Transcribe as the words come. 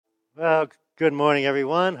Well, good morning,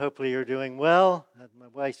 everyone. Hopefully, you're doing well. As my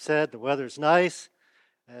wife said, the weather's nice,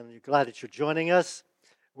 and you're glad that you're joining us.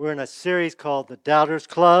 We're in a series called The Doubters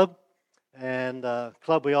Club, and a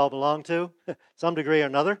club we all belong to, some degree or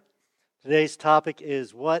another. Today's topic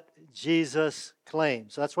is what Jesus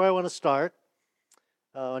claims. So that's where I want to start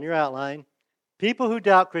on your outline. People who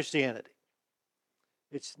doubt Christianity.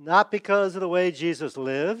 It's not because of the way Jesus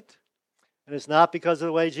lived, and it's not because of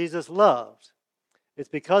the way Jesus loved. It's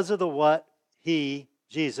because of what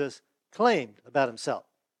Jesus, claimed about himself.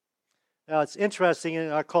 Now, it's interesting in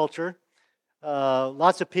our culture,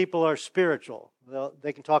 lots of people are spiritual.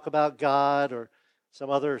 They can talk about God or some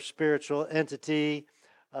other spiritual entity.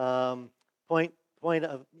 Athletes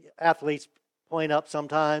point up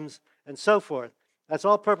sometimes, and so forth. That's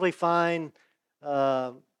all perfectly fine.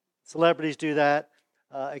 Celebrities do that,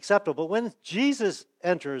 acceptable. When Jesus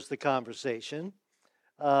enters the conversation,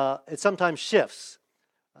 it sometimes shifts.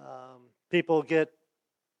 People get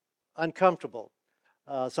uncomfortable.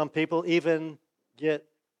 Some people even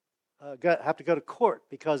have to go to court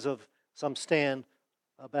because of some stand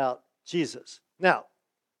about Jesus. Now,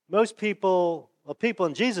 most people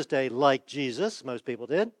in Jesus' day liked Jesus. Most people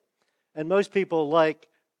did. And most people like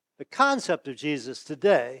the concept of Jesus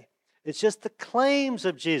today. It's just the claims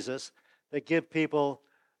of Jesus that give people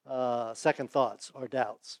second thoughts or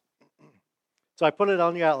doubts. So I put it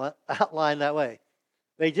on your outline that way.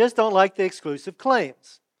 They just don't like the exclusive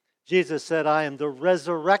claims. Jesus said, I am the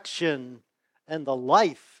resurrection and the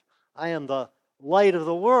life. I am the light of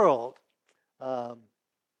the world.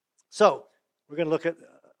 So we're going to look at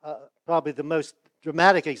probably the most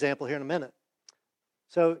dramatic example here in a minute.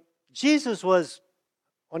 So Jesus was,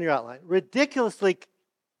 on your outline, ridiculously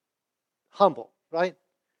humble, right?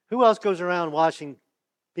 Who else goes around washing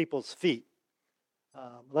people's feet?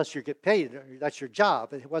 Unless you get paid, that's your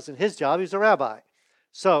job. It wasn't his job, he was a rabbi.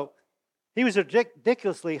 So he was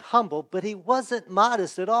ridiculously humble, but he wasn't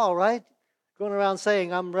modest at all, right? Going around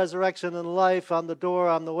saying, I'm resurrection and life, I'm the door,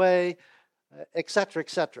 I'm the way, etc.,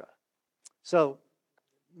 etc. So,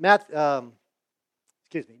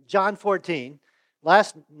 John 14,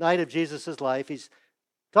 last night of Jesus' life, he's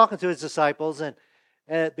talking to his disciples, and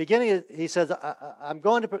at the beginning he says, I'm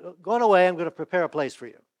going away, I'm going to prepare a place for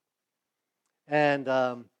you. And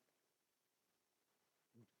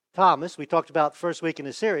Thomas, we talked about the first week in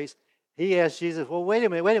the series, he asked Jesus, well, wait a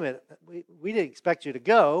minute. We didn't expect you to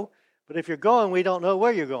go, but if you're going, we don't know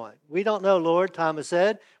where you're going. We don't know, Lord, Thomas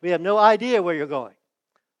said. We have no idea where you're going.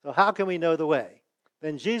 So how can we know the way?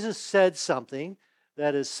 Then Jesus said something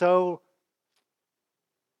that is so,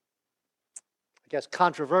 I guess,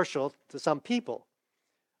 controversial to some people.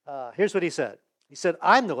 Here's what he said. He said,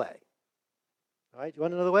 I'm the way. All right, you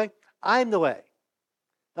want to know the way? I'm the way.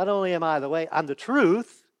 Not only am I the way, I'm the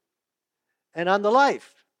truth, and I'm the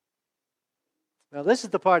life. Now, this is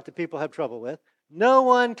the part that people have trouble with. No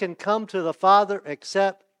one can come to the Father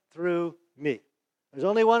except through me. There's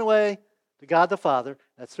only one way to God the Father,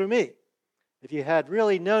 that's through me. If you had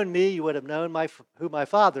really known me, you would have known who my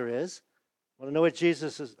Father is. Want to know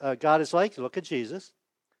what God is like? Look at Jesus.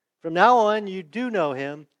 From now on, you do know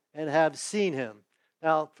him and have seen him.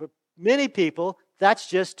 Now, for many people, that's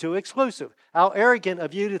just too exclusive. How arrogant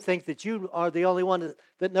of you to think that you are the only one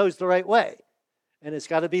that knows the right way. And it's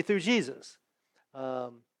got to be through Jesus.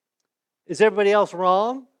 Is everybody else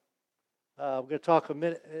wrong? We're going to talk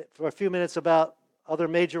for a few minutes about other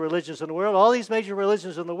major religions in the world. All these major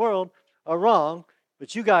religions in the world are wrong,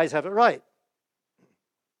 but you guys have it right.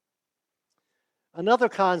 Another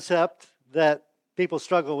concept that people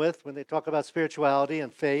struggle with when they talk about spirituality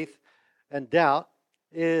and faith and doubt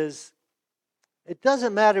is it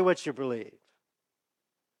doesn't matter what you believe,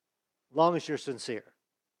 as long as you're sincere.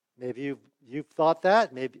 Maybe you've thought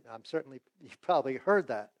that. Maybe you've probably heard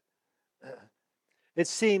that. It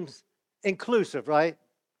seems inclusive, right?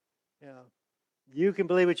 You can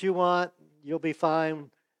believe what you want, you'll be fine.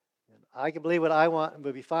 I can believe what I want, and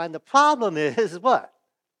we'll be fine. The problem is what?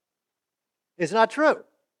 It's not true.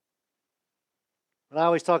 When I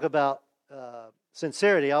always talk about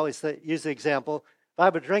sincerity, I always use the example. If I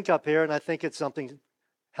have a drink up here and I think it's something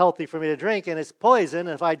healthy for me to drink and it's poison,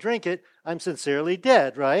 and if I drink it, I'm sincerely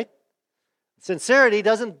dead, right? Sincerity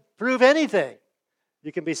doesn't prove anything.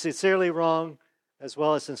 You can be sincerely wrong as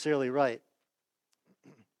well as sincerely right.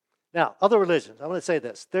 Now, other religions, I want to say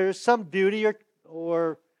this. There's some beauty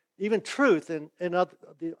or even truth in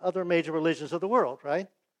the other major religions of the world, right?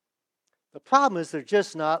 The problem is they're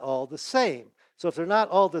just not all the same. So if they're not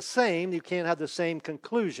all the same, you can't have the same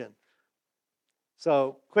conclusion.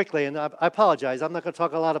 So quickly, and I apologize, I'm not going to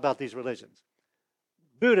talk a lot about these religions.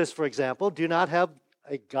 Buddhists, for example, do not have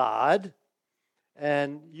a God,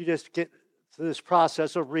 and you just get through this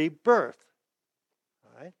process of rebirth.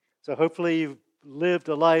 All right? So hopefully you've lived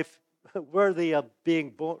a life worthy of being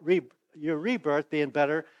born, your rebirth being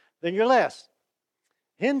better than your last.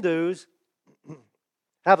 Hindus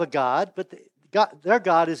have a God, but their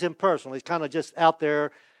God is impersonal. He's kind of just out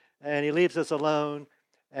there, and he leaves us alone.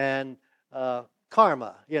 And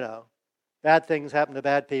karma, bad things happen to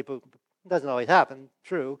bad people. It doesn't always happen,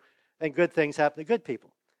 true, and good things happen to good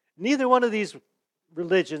people. Neither one of these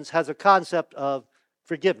religions has a concept of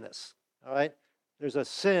forgiveness, all right? There's a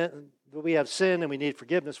sin, we have sin and we need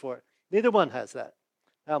forgiveness for it. Neither one has that.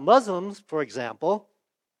 Now, Muslims, for example,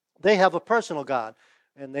 they have a personal God,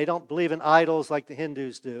 and they don't believe in idols like the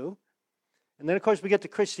Hindus do. And then, of course, we get to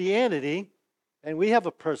Christianity, and we have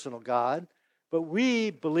a personal God, but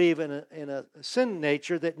we believe in a sin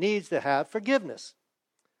nature that needs to have forgiveness.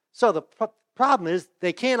 So the problem is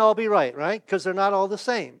they can't all be right? Because they're not all the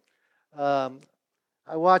same. I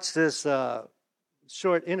watched this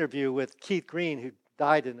short interview with Keith Green, who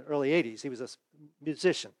died in the early 80s. He was a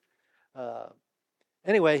musician.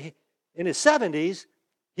 Anyway, in his 70s,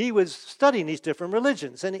 he was studying these different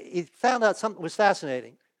religions, and he found out something was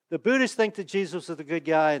fascinating. The Buddhists think that Jesus is a good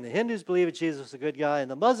guy, and the Hindus believe that Jesus is a good guy, and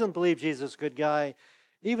the Muslims believe Jesus is a good guy.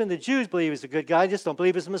 Even the Jews believe he's a good guy, just don't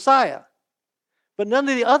believe he's Messiah. But none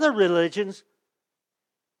of the other religions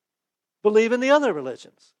believe in the other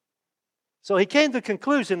religions. So he came to the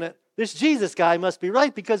conclusion that this Jesus guy must be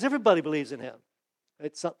right because everybody believes in him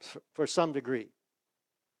for some degree.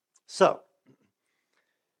 So,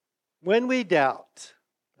 when we doubt,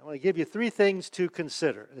 I want to give you 3 things to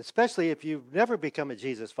consider, and especially if you've never become a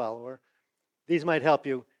Jesus follower, these might help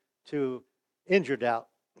you to end your doubt.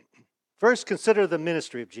 First, consider the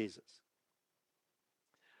ministry of Jesus.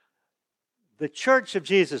 The church of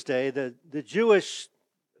Jesus' day, the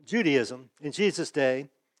Judaism in Jesus' day,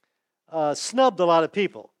 snubbed a lot of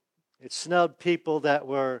people. It snubbed people that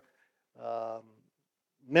were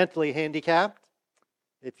mentally handicapped.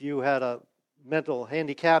 If you had a mental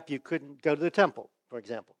handicap, you couldn't go to the temple, for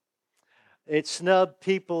example. It snubbed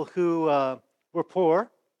people who were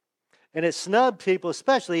poor, and it snubbed people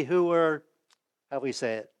especially who were, how do we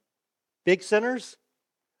say it, big sinners,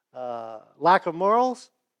 lack of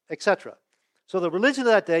morals, etc. So the religion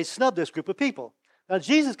of that day snubbed this group of people. Now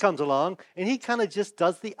Jesus comes along, and he kind of just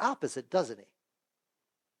does the opposite, doesn't he?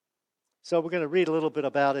 So we're going to read a little bit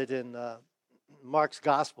about it in Mark's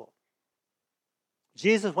Gospel.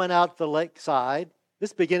 Jesus went out to the lakeside, this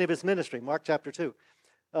is the beginning of his ministry, Mark chapter 2,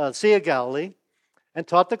 Sea of Galilee, and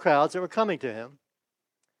taught the crowds that were coming to him.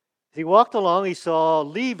 As he walked along, he saw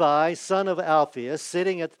Levi, son of Alphaeus,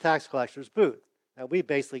 sitting at the tax collector's booth. Now, we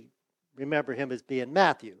basically remember him as being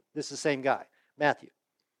Matthew. This is the same guy, Matthew.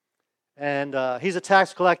 And he's a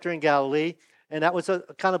tax collector in Galilee, and that was a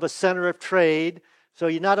kind of a center of trade. So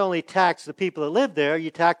you not only tax the people that live there,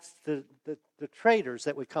 you tax the traders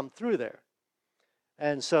that would come through there.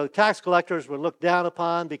 And so tax collectors were looked down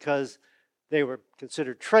upon because they were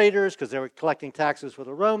considered traitors because they were collecting taxes for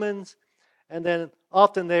the Romans. And then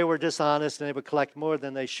often they were dishonest and they would collect more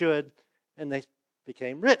than they should, and they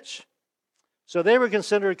became rich. So they were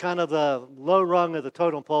considered kind of the low rung of the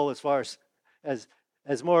totem pole as far as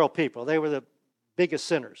moral people. They were the biggest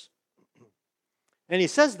sinners. And he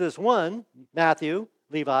says this one, Matthew,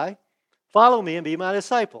 Levi, follow me and be my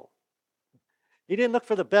disciple. He didn't look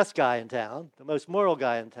for the best guy in town, the most moral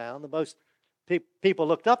guy in town, the most people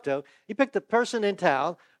looked up to. He picked the person in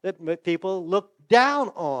town that people looked down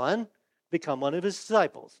on, become one of his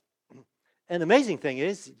disciples. And the amazing thing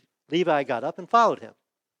is, Levi got up and followed him.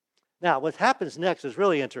 Now, what happens next is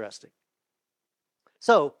really interesting.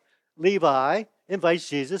 So, Levi invites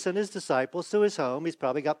Jesus and his disciples to his home. He's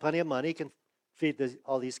probably got plenty of money. He can feed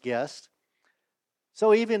all these guests.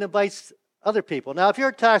 So he even invites other people. Now, if you're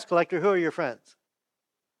a tax collector, who are your friends?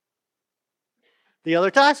 The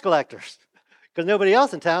other tax collectors, because nobody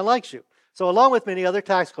else in town likes you. So along with many other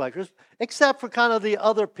tax collectors, except for kind of the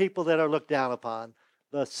other people that are looked down upon,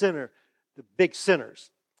 the big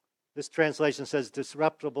sinners. This translation says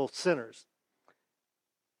disreputable sinners.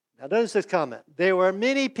 Now notice this comment. There were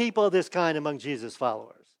many people of this kind among Jesus'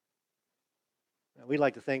 followers. Now, we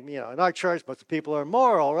like to think, in our church, most of the people are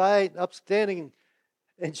moral, right? Upstanding.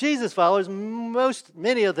 And Jesus' followers,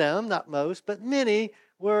 many of them, not most, but many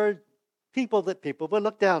were people that people would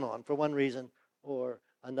look down on for one reason or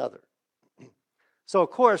another. So, of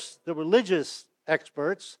course, the religious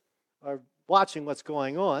experts are watching what's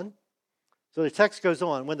going on. So the text goes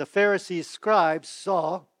on. When the Pharisees' scribes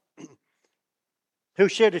saw who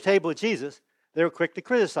shared the table with Jesus, they were quick to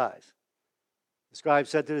criticize. The scribe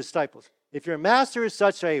said to the disciples, if your master is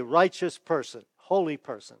such a righteous person, holy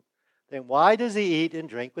person, then why does he eat and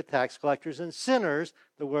drink with tax collectors and sinners,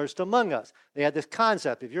 the worst among us? They had this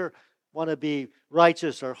concept. If you want to be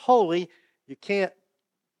righteous or holy, you can't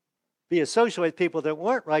be associated with people that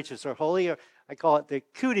weren't righteous or holy. Or I call it the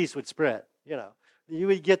cooties would spread. You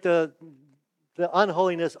would get the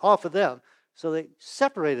unholiness off of them. So they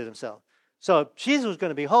separated themselves. So if Jesus was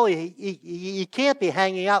going to be holy, he can't be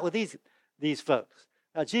hanging out with these folks.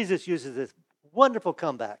 Now, Jesus uses this wonderful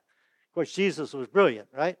comeback. Of course, Jesus was brilliant,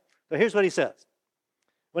 right? So here's what he says.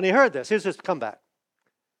 When he heard this, here's his comeback.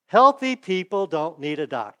 Healthy people don't need a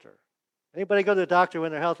doctor. Anybody go to the doctor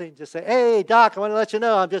when they're healthy? Just say, hey, doc, I want to let you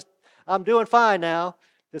know I'm doing fine now.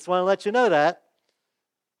 Just want to let you know that.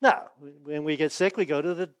 No, when we get sick, we go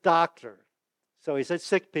to the doctor. So he said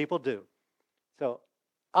sick people do. So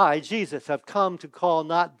I, Jesus, have come to call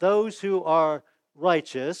not those who are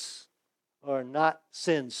righteous or not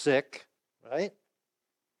sin sick, right?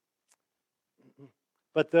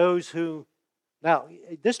 But those who, now,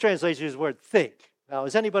 this translation uses the word think. Now,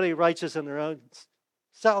 is anybody righteous in their own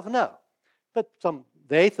self? No. But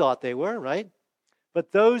they thought they were, right?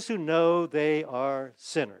 But those who know they are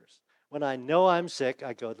sinners. When I know I'm sick,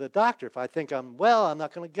 I go to the doctor. If I think I'm well, I'm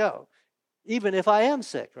not going to go, even if I am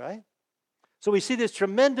sick, right? So we see this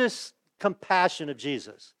tremendous compassion of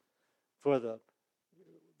Jesus for the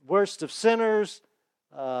worst of sinners,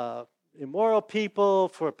 immoral people,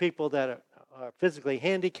 for people that are physically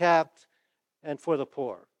handicapped, and for the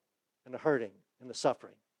poor and the hurting and the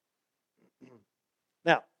suffering.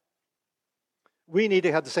 Now, we need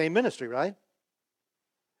to have the same ministry, right?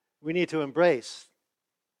 We need to embrace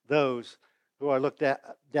those who are looked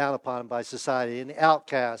down upon by society, and the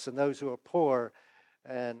outcasts, and those who are poor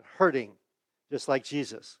and hurting, just like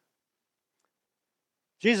Jesus.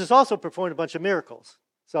 Jesus also performed a bunch of miracles.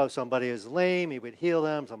 So if somebody is lame, he would heal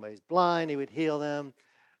them. Somebody's blind, he would heal them.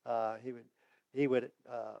 He would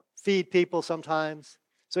feed people sometimes.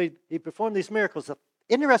 So he performed these miracles. The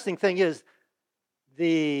interesting thing is,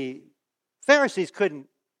 the Pharisees couldn't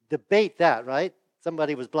debate that, right?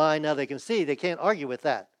 Somebody was blind, now they can see. They can't argue with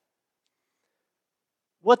that.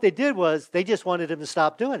 What they did was they just wanted him to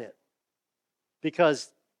stop doing it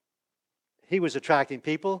because he was attracting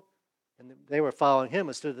people and they were following him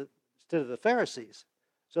instead of the Pharisees.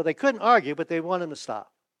 So they couldn't argue, but they wanted him to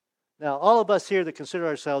stop. Now, all of us here that consider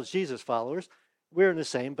ourselves Jesus followers, we're in the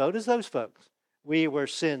same boat as those folks. We were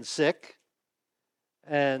sin sick,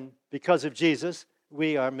 and because of Jesus,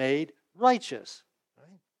 we are made righteous.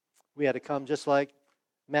 Right? We had to come just like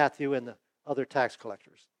Matthew and the other tax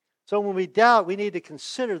collectors. So when we doubt, we need to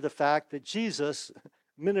consider the fact that Jesus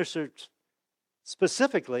ministered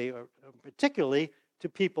specifically or particularly to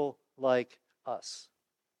people like us.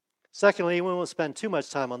 Secondly, we won't spend too much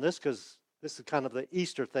time on this because this is kind of the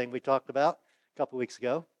Easter thing we talked about a couple weeks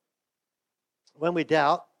ago. When we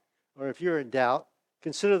doubt, or if you're in doubt,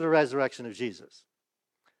 consider the resurrection of Jesus.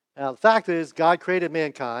 Now, the fact is, God created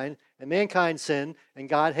mankind, and mankind sinned, and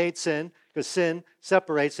God hates sin because sin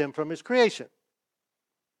separates him from his creation.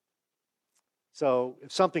 So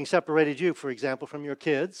if something separated you, for example, from your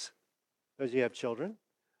kids, because you have children,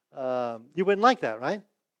 you wouldn't like that, right?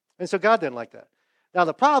 And so God didn't like that. Now,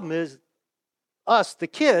 the problem is, us, the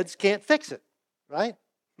kids, can't fix it, right?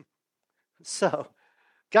 So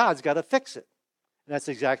God's got to fix it. And that's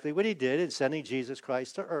exactly what he did in sending Jesus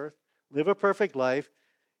Christ to earth, live a perfect life.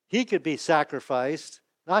 He could be sacrificed,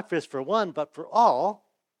 not just for one, but for all,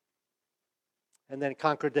 and then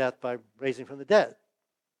conquer death by raising from the dead.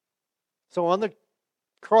 So on the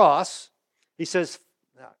cross, he says,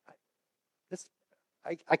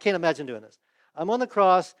 I can't imagine doing this. I'm on the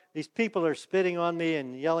cross, these people are spitting on me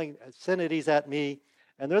and yelling obscenities at me,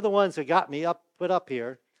 and they're the ones that got me put up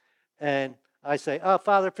here. And I say, oh,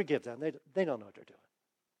 Father, forgive them. They don't know what they're doing.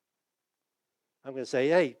 I'm going to say,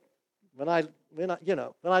 hey, when I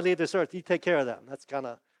leave this earth, you take care of them. That's kind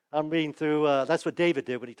of, I'm reading through, that's what David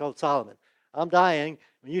did when he told Solomon. I'm dying.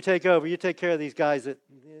 When you take over, you take care of these guys that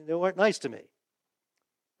they weren't nice to me.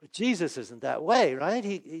 But Jesus isn't that way, right?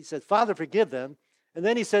 He said, Father, forgive them. And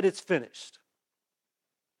then he said, it's finished.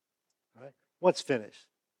 Right? What's finished?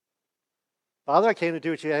 Father, I came to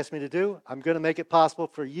do what you asked me to do. I'm going to make it possible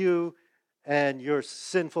for you and your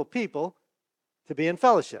sinful people to be in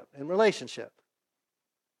fellowship, in relationship,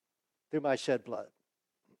 through my shed blood.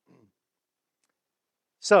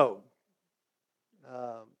 So,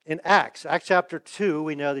 in Acts chapter 2,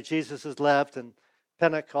 we know that Jesus has left and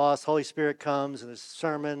Pentecost, Holy Spirit comes and his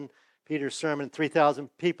sermon, Peter's sermon, 3,000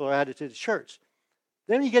 people are added to the church.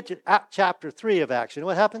 Then you get to chapter 3 of Acts. You know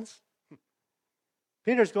what happens?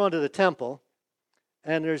 Peter's going to the temple,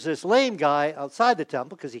 and there's this lame guy outside the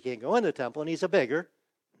temple because he can't go in the temple, and he's a beggar.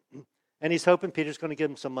 And he's hoping Peter's going to give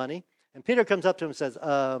him some money. And Peter comes up to him and says,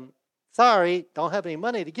 sorry, don't have any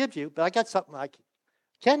money to give you, but I got something I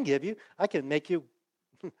can give you. I can make you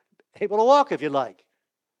able to walk if you like.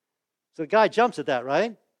 So the guy jumps at that,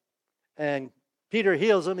 right? And Peter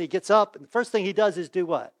heals him. He gets up, and the first thing he does is do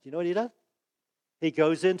what? You know what he does? He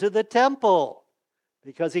goes into the temple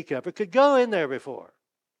because he never could go in there before.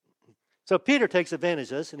 So Peter takes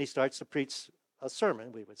advantage of this, and he starts to preach a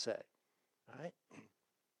sermon, we would say. All right?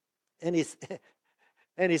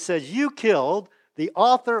 And he says, you killed the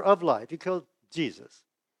author of life. You killed Jesus.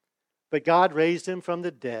 But God raised him from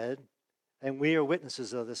the dead, and we are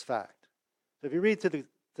witnesses of this fact. So if you read through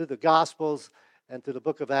the Gospels and through the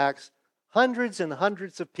book of Acts, hundreds and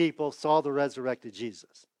hundreds of people saw the resurrected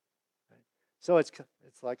Jesus. Right? So it's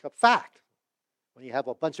like a fact. When you have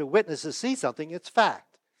a bunch of witnesses see something, it's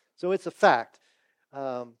fact. So it's a fact.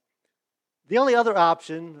 The only other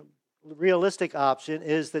option, realistic option,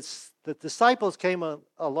 is that the disciples came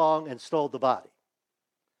along and stole the body.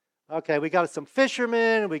 Okay, we got some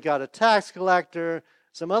fishermen, we got a tax collector,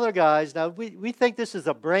 some other guys. Now, we think this is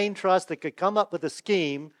a brain trust that could come up with a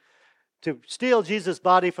scheme to steal Jesus'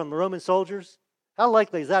 body from the Roman soldiers. How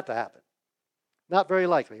likely is that to happen? Not very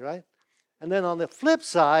likely, right? And then on the flip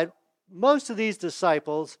side, most of these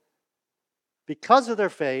disciples, because of their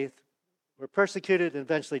faith, were persecuted and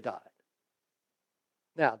eventually died.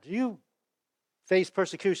 Now, do you face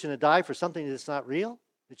persecution and die for something that's not real,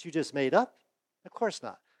 that you just made up? Of course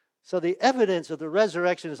not. So the evidence of the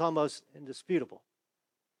resurrection is almost indisputable.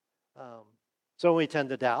 So we tend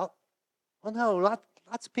to doubt. Well, no,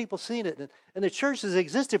 lots of people seen it. And the church has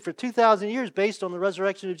existed for 2,000 years based on the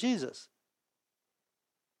resurrection of Jesus.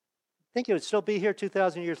 Think it would still be here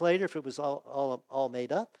 2,000 years later if it was all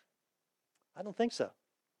made up? I don't think so.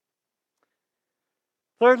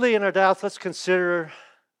 Thirdly, in our doubts, let's consider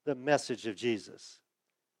the message of Jesus.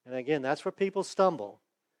 And again, that's where people stumble,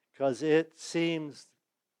 because it seems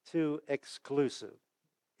too exclusive.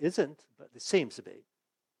 Isn't, but it seems to be.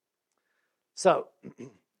 So,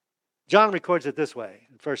 John records it this way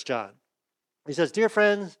in 1 John. He says, dear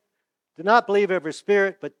friends, do not believe every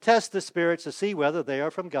spirit, but test the spirits to see whether they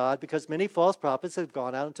are from God, because many false prophets have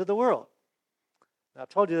gone out into the world. Now, I've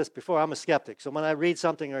told you this before, I'm a skeptic. So when I read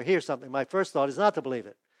something or hear something, my first thought is not to believe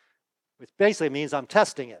it, which basically means I'm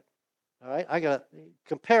testing it. All right? I got to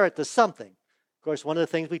compare it to something. Of course, one of the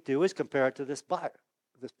things we do is compare it to this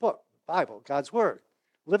book, Bible, God's Word,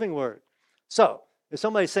 living Word. So, if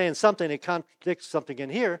somebody's saying something that contradicts something in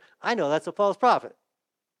here, I know that's a false prophet.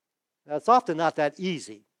 Now, it's often not that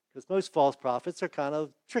easy, because most false prophets are kind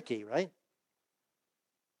of tricky, right?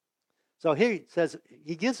 So here he says,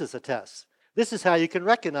 he gives us a test. This is how you can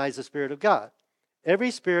recognize the Spirit of God.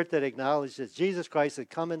 Every spirit that acknowledges Jesus Christ had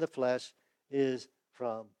come in the flesh is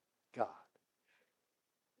from God.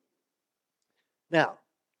 Now,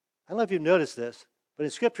 I don't know if you've noticed this, but in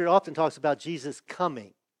Scripture it often talks about Jesus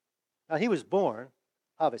coming. Now, he was born,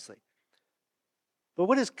 obviously. But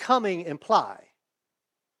what does coming imply?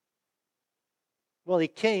 Well, he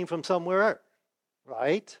came from somewhere,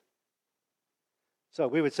 right? So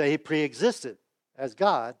we would say he pre-existed as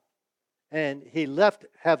God, and he left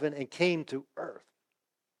heaven and came to earth.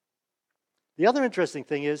 The other interesting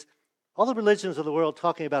thing is, all the religions of the world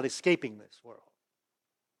talking about escaping this world,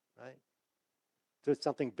 right? To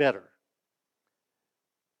something better.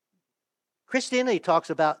 Christianity talks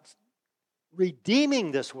about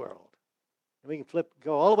redeeming this world. And we can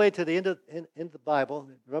go all the way to the end of the Bible,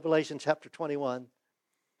 Revelation chapter 21.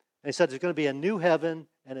 And it said there's going to be a new heaven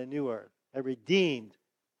and a new earth, a redeemed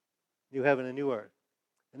new heaven and new earth.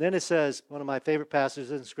 And then it says, one of my favorite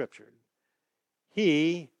passages in Scripture,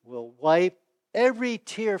 he will wipe every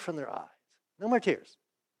tear from their eyes. No more tears.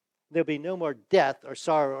 There'll be no more death or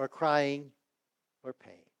sorrow or crying or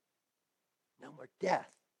pain. No more death,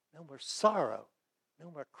 no more sorrow,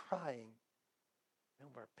 no more crying, no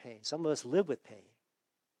more pain. Some of us live with pain.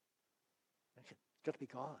 It's got to be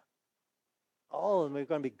gone. All of them are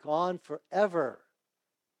going to be gone forever.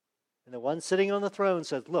 And the one sitting on the throne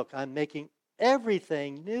says, look, I'm making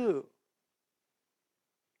everything new.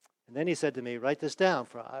 And then he said to me, write this down,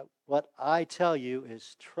 for what I tell you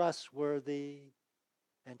is trustworthy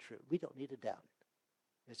and true. We don't need to doubt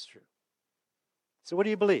it. It's true. So what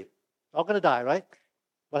do you believe? All going to die, right?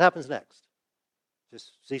 What happens next?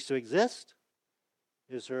 Just cease to exist?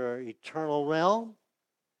 Is there an eternal realm?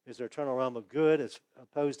 Is there an eternal realm of good as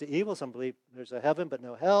opposed to evil? Some believe there's a heaven but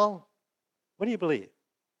no hell. What do you believe?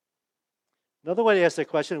 Another way to ask that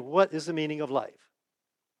question, what is the meaning of life?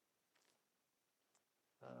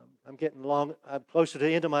 I'm getting along, I'm closer to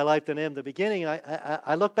the end of my life than I am the beginning.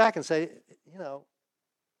 I look back and say,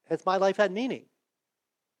 has my life had meaning?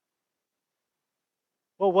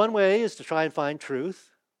 Well, one way is to try and find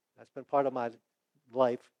truth. That's been part of my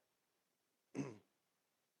life.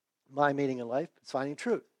 My meaning in life is finding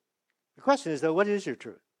truth. The question is, though, what is your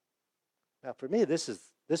truth? Now, for me, this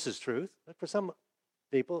is truth. But for some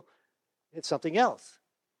people, it's something else.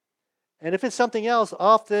 And if it's something else,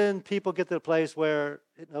 often people get to the place where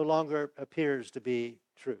it no longer appears to be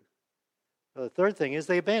truth. So the third thing is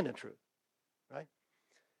they abandon truth, right?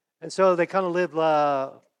 And so they kind of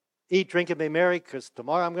live, eat, drink, and be merry, because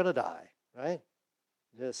tomorrow I'm going to die, right?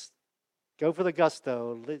 Just go for the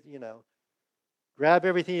gusto, grab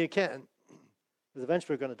everything you can, because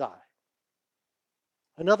eventually we're going to die.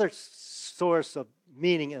 Another source of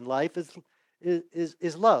meaning in life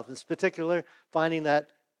is love. In particular, finding that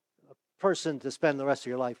person to spend the rest of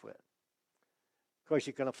your life with. Of course,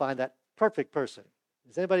 you're going to find that perfect person.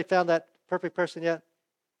 Has anybody found that perfect person yet?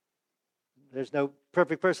 There's no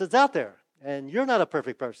perfect persons out there. And you're not a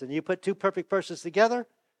perfect person. You put two perfect persons together,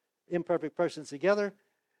 imperfect persons together,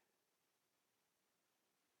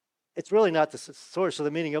 it's really not the source of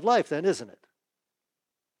the meaning of life then, isn't it?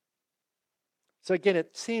 So again,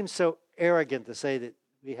 it seems so arrogant to say that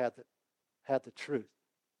we had the truth.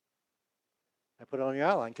 I put it on your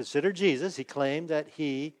outline. Consider Jesus. He claimed that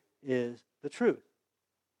he is the truth.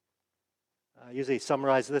 I usually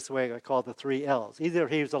summarize it this way. I call it the 3 L's. Either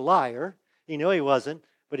he was a liar, he knew he wasn't,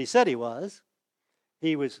 but he said he was.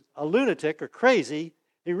 He was a lunatic or crazy,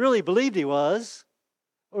 he really believed he was,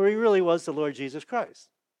 or he really was the Lord Jesus Christ.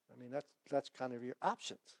 I mean, that's kind of your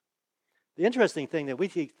options. The interesting thing that we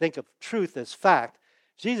think of truth as fact,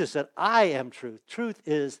 Jesus said, I am truth. Truth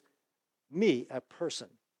is me, a person.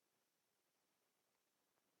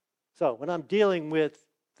 So when I'm dealing with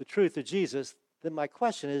the truth of Jesus, then my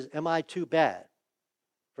question is, am I too bad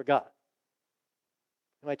for God?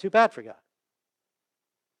 Am I too bad for God?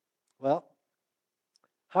 Well,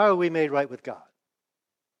 how are we made right with God?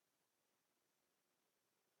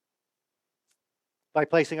 By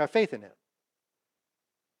placing our faith in him.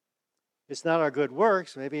 It's not our good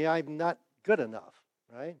works. Maybe I'm not good enough,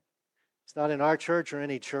 right? It's not in our church or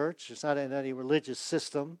any church. It's not in any religious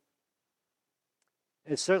system.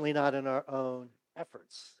 It's certainly not in our own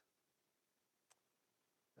efforts.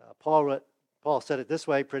 Paul said it this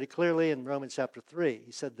way pretty clearly in Romans chapter 3.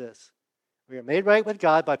 He said this, we are made right with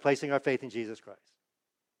God by placing our faith in Jesus Christ.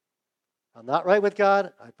 I'm not right with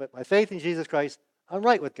God. I put my faith in Jesus Christ. I'm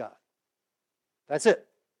right with God. That's it.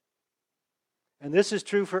 And this is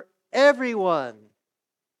true for everyone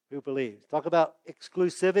who believes. Talk about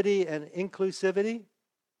exclusivity and inclusivity.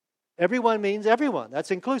 Everyone means everyone.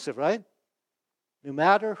 That's inclusive, right? No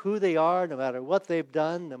matter who they are, no matter what they've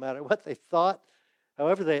done, no matter what they thought,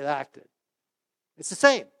 however they acted. It's the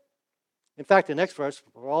same. In fact, the next verse,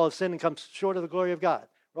 for all have sinned and come short of the glory of God.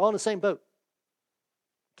 We're all in the same boat.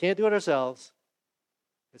 Can't do it ourselves.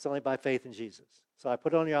 It's only by faith in Jesus. So I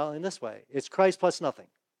put it on your outline this way. It's Christ plus nothing.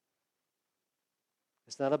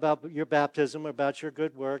 It's not about your baptism or about your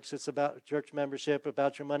good works. It's about church membership,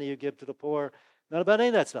 about your money you give to the poor. Not about any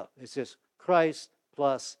of that stuff. It's just Christ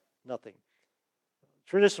plus nothing.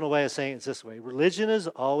 Traditional way of saying it is this way. Religion is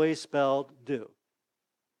always spelled do.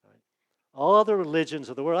 Right? All other religions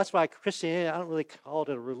of the world, that's why Christianity, I don't really call it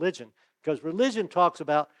a religion, because religion talks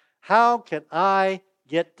about how can I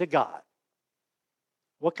get to God?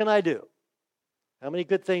 What can I do? How many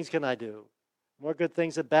good things can I do? More good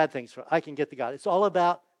things than bad things I can get to God. It's all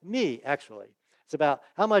about me, actually. It's about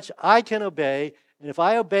how much I can obey, and if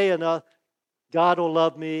I obey enough, God will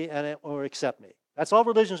love me or accept me. That's all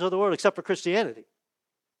religions of the world except for Christianity.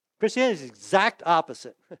 Christianity is the exact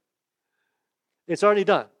opposite. It's already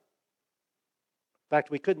done. In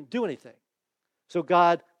fact, we couldn't do anything. So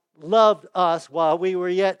God loved us while we were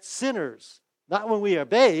yet sinners. Not when we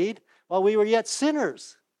obeyed, while we were yet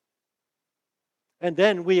sinners. And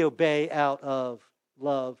then we obey out of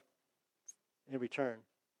love in return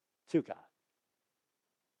to God.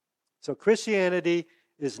 So Christianity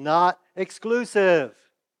is not exclusive.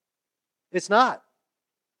 It's not.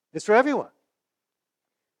 It's for everyone.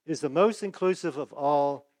 It's the most inclusive of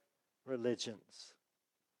all religions.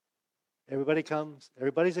 Everybody comes,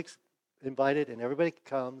 everybody's invited, and everybody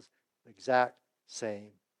comes the exact same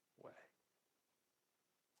way.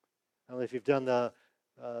 I don't know if you've done the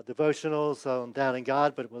devotionals on Doubting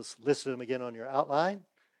God, but we'll list them again on your outline.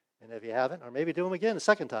 And if you haven't, or maybe do them again a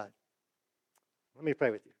second time. Let me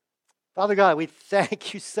pray with you. Father God, we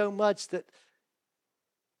thank you so much that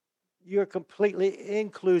you're completely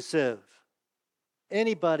inclusive.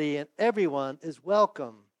 Anybody and everyone is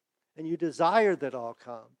welcome, and you desire that all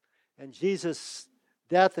come. And Jesus'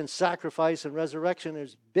 death and sacrifice and resurrection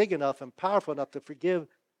is big enough and powerful enough to forgive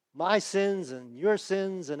my sins and your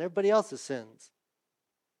sins and everybody else's sins.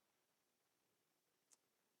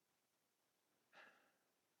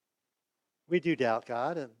 We do doubt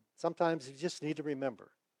God, and sometimes you just need to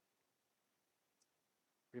remember.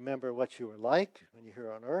 Remember what you were like when you were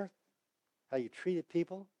here on earth, how you treated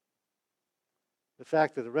people, the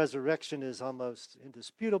fact that the resurrection is almost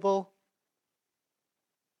indisputable.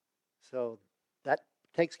 So that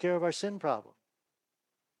takes care of our sin problem.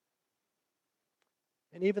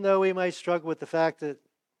 And even though we might struggle with the fact that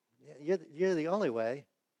you're the only way,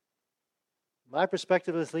 my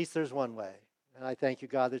perspective is at least there's one way. And I thank you,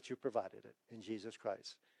 God, that you provided it in Jesus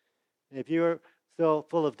Christ. And if you're still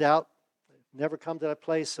full of doubt, never come to that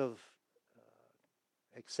place of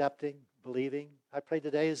accepting, believing, I pray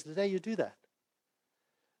today is the day you do that.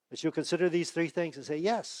 That you'll consider these three things and say,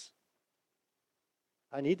 yes,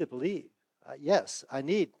 I need to believe. Yes, I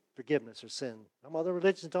need forgiveness of sin. Some other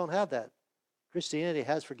religions don't have that. Christianity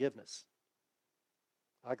has forgiveness.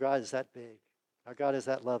 Our God is that big. Our God is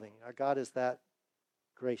that loving. Our God is that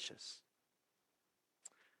gracious.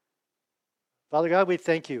 Father God, we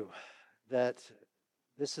thank you that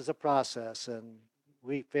this is a process, and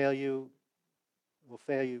we fail you. We'll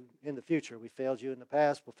fail you in the future. We failed you in the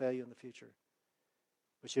past. We'll fail you in the future.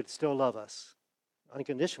 But you'd still love us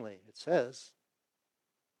unconditionally, it says.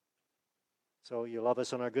 So you love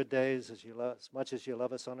us on our good days as much as you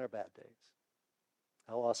love us on our bad days.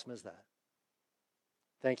 How awesome is that?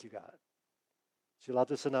 Thank you, God. You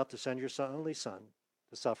loved us enough to send your only Son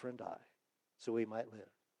to suffer and die so we might live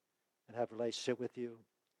and have a relationship with you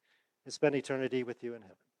and spend eternity with you in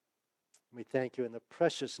heaven. We thank you in the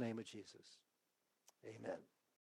precious name of Jesus. Amen.